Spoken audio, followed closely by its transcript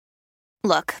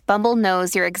Look, Bumble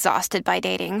knows you're exhausted by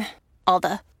dating. All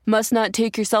the must not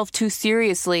take yourself too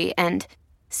seriously and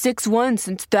 6'1"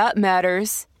 since that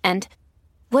matters. And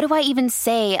what do I even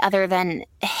say other than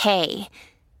hey?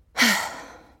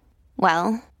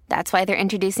 Well, that's why they're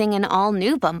introducing an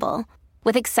all-new Bumble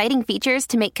with exciting features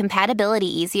to make compatibility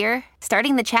easier,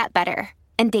 starting the chat better,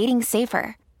 and dating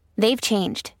safer. They've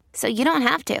changed, so you don't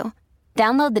have to.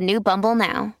 Download the new Bumble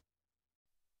now.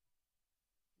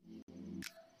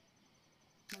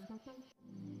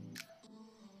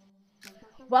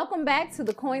 Welcome back to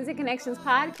the Coins and Connections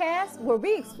podcast, where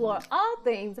we explore all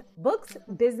things books,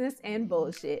 business, and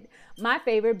bullshit. My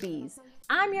favorite bees.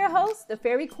 I'm your host, the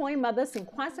fairy coin mother,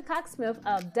 Cinquanta Cox Smith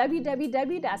of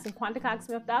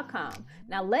www.cinquantacoxsmith.com.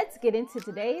 Now let's get into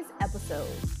today's episode.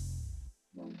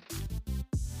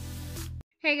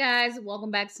 Hey guys,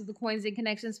 welcome back to the Coins and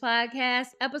Connections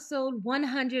podcast, episode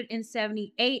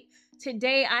 178.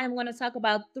 Today I am going to talk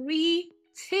about 3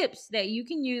 tips that you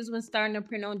can use when starting a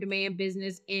print-on-demand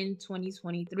business in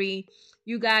 2023.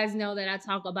 You guys know that I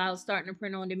talk about starting a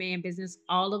print-on-demand business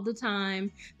all of the time.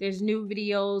 There's new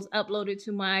videos uploaded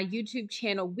to my YouTube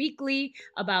channel weekly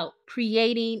about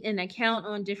creating an account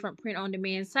on different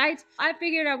print-on-demand sites. I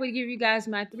figured I would give you guys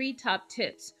my 3 top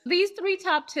tips. These 3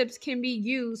 top tips can be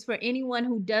used for anyone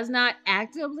who does not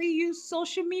actively use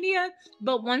social media,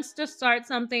 but wants to start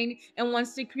something and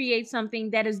wants to create something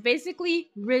that is basically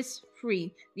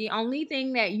risk-free. The only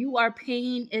thing that you are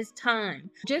paying is time.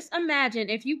 Just imagine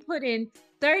if you put in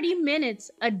 30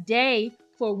 minutes a day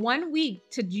for 1 week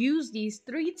to use these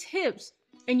 3 tips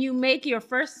and you make your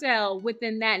first sale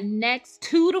within that next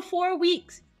 2 to 4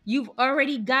 weeks. You've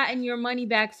already gotten your money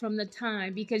back from the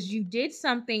time because you did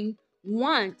something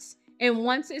once, and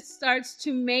once it starts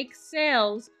to make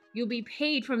sales, you'll be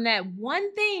paid from that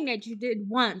one thing that you did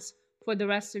once for the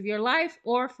rest of your life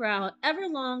or for however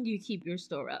long you keep your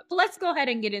store up. So let's go ahead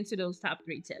and get into those top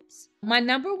 3 tips. My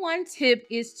number 1 tip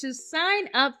is to sign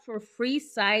up for free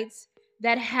sites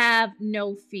that have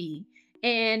no fee.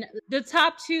 And the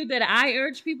top 2 that I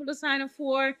urge people to sign up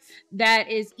for that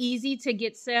is easy to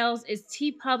get sales is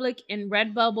TeePublic and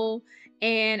Redbubble.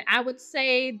 And I would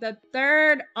say the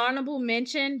third honorable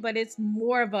mention, but it's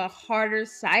more of a harder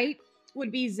site,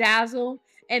 would be Zazzle.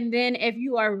 And then if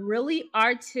you are really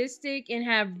artistic and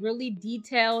have really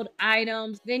detailed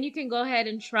items, then you can go ahead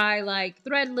and try like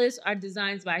Threadless or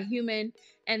Designs by Human.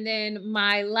 And then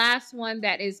my last one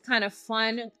that is kind of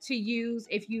fun to use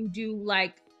if you do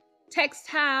like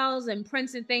textiles and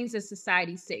prints and things is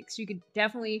Society6. You could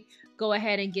definitely go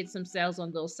ahead and get some sales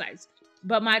on those sites.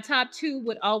 But my top 2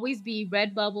 would always be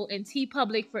Redbubble and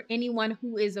TeePublic for anyone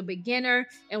who is a beginner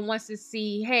and wants to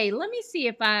see, hey, let me see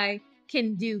if I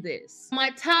can do this. My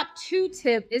top 2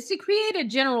 tip is to create a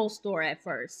general store at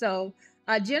first. So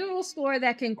a general store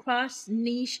that can cross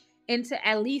niche into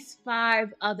at least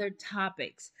 5 other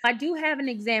topics. I do have an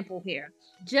example here.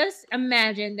 Just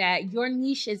imagine that your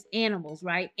niche is animals,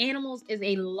 right? Animals is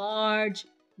a large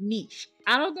niche.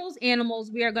 Out of those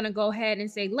animals, we are going to go ahead and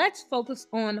say, let's focus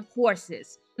on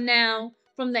horses. Now,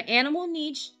 from the animal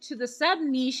niche to the sub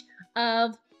niche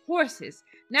of horses.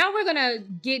 Now we're going to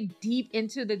get deep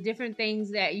into the different things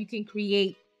that you can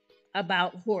create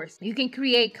about horse. You can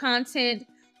create content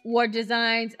or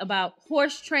designs about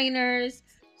horse trainers,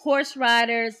 horse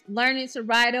riders, learning to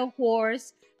ride a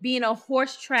horse, being a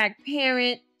horse track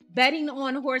parent, betting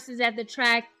on horses at the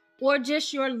track, or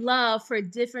just your love for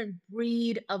different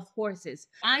breed of horses.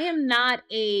 I am not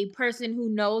a person who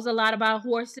knows a lot about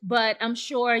horses, but I'm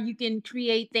sure you can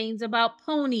create things about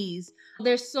ponies.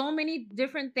 There's so many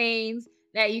different things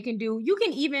that you can do. You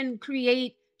can even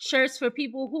create shirts for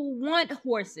people who want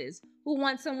horses, who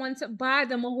want someone to buy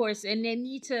them a horse and they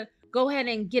need to go ahead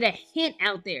and get a hint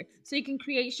out there. So you can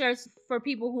create shirts for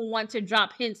people who want to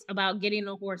drop hints about getting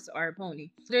a horse or a pony.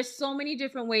 There's so many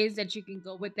different ways that you can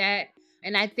go with that.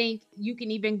 And I think you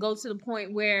can even go to the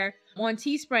point where on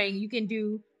Teespring, you can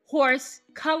do horse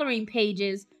coloring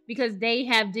pages because they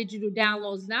have digital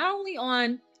downloads, not only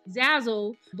on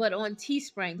Zazzle, but on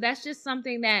Teespring. That's just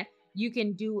something that you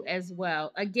can do as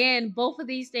well. Again, both of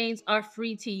these things are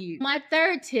free to use. My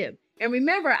third tip, and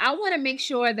remember, I want to make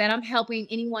sure that I'm helping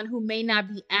anyone who may not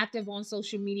be active on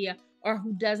social media or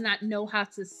who does not know how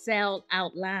to sell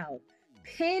out loud.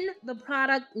 Pin the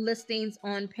product listings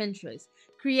on Pinterest.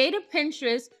 Create a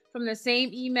Pinterest from the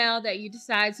same email that you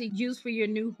decide to use for your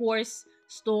new horse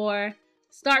store.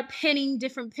 Start pinning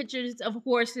different pictures of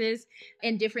horses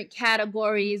in different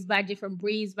categories, by different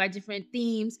breeds, by different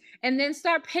themes, and then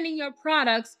start pinning your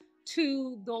products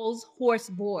to those horse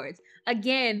boards.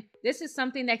 Again, this is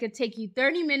something that could take you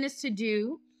 30 minutes to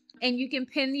do. And you can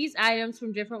pin these items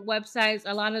from different websites.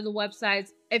 A lot of the websites,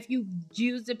 if you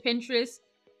use the Pinterest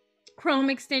Chrome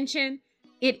extension,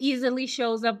 it easily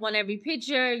shows up on every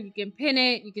picture. You can pin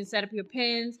it. You can set up your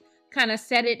pins, kind of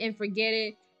set it and forget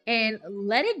it, and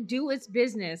let it do its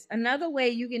business. Another way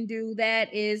you can do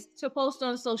that is to post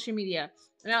on social media.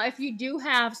 Now, if you do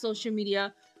have social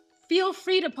media, feel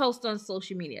free to post on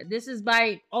social media. This is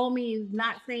by all means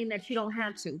not saying that you don't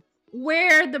have to.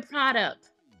 Wear the product.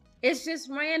 It's just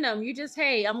random. You just,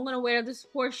 hey, I'm going to wear this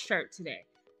horse shirt today.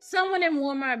 Someone in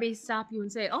Walmart may stop you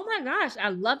and say, oh my gosh, I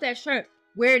love that shirt.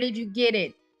 Where did you get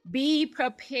it? Be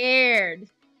prepared.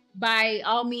 By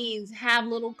all means, have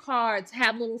little cards,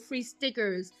 have little free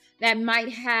stickers that might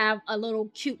have a little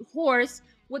cute horse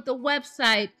with the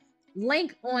website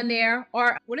link on there,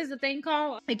 or what is the thing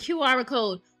called? A QR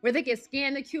code, where they can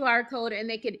scan the QR code and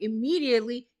they can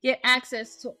immediately get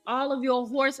access to all of your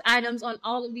horse items on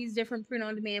all of these different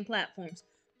print-on-demand platforms.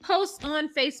 Post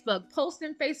on Facebook, post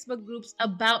in Facebook groups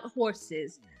about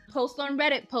horses, post on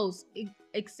Reddit posts,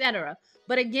 etc.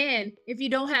 But again, if you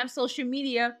don't have social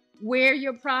media, wear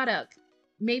your product.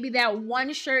 Maybe that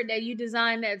one shirt that you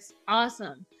designed that's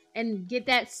awesome, and get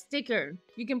that sticker.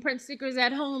 You can print stickers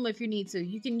at home if you need to.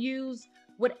 You can use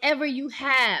whatever you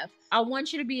have. I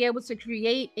want you to be able to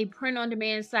create a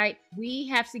print-on-demand site. We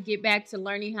have to get back to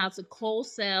learning how to cold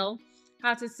sell,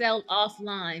 how to sell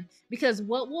offline, because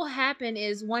what will happen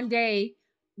is one day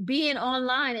being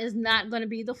online is not going to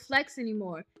be the flex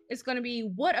anymore. It's going to be,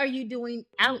 what are you doing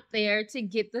out there to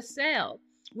get the sale?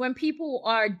 When people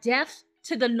are deaf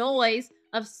to the noise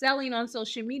of selling on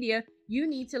social media, you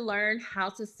need to learn how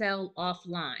to sell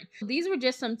offline. These were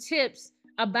just some tips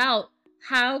about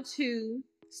how to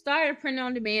start a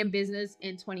print-on-demand business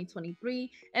in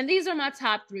 2023. And these are my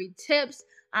top 3 tips.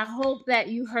 I hope that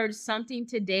you heard something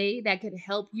today that could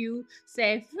help you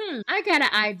say, I got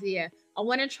an idea. I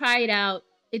want to try it out.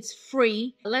 It's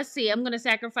free. Let's see, I'm going to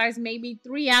sacrifice maybe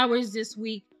 3 hours this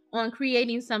week on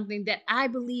creating something that I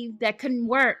believe that can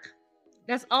work.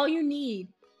 That's all you need,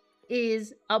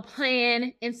 is a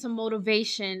plan and some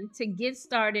motivation to get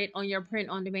started on your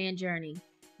print-on-demand journey.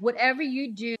 Whatever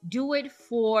you do, do it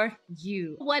for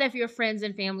you. What if your friends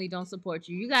and family don't support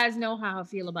you? You guys know how I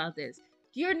feel about this.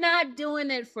 You're not doing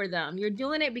it for them. You're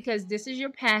doing it because this is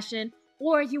your passion,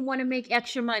 or you want to make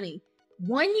extra money.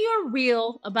 When you're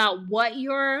real about what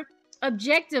your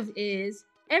objective is,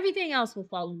 everything else will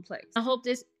fall in place. I hope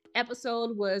this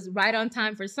episode was right on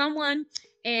time for someone.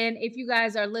 And if you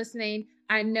guys are listening,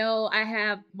 I know I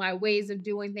have my ways of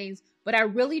doing things, but I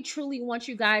really truly want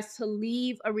you guys to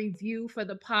leave a review for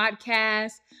the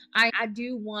podcast. I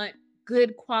do want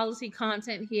good quality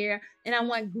content here, and I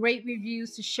want great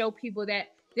reviews to show people that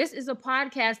this is a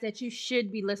podcast that you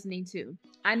should be listening to.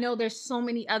 I know there's so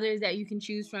many others that you can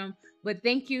choose from, but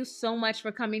thank you so much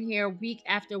for coming here week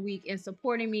after week and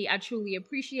supporting me. I truly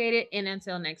appreciate it. And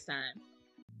until next time.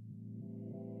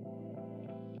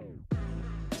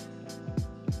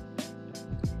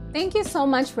 Thank you so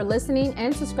much for listening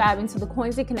and subscribing to the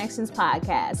Coins and Connections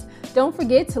podcast. Don't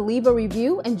forget to leave a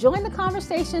review and join the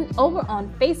conversation over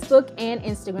on Facebook and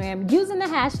Instagram using the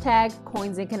hashtag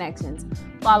Coins and Connections.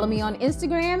 Follow me on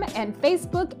Instagram and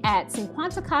Facebook at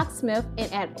Cinquanta Cox Smith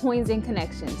and at Coins and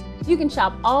Connections. You can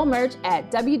shop all merch at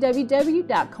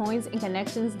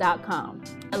www.coinsandconnections.com.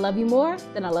 I love you more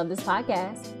than I love this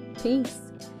podcast. Peace.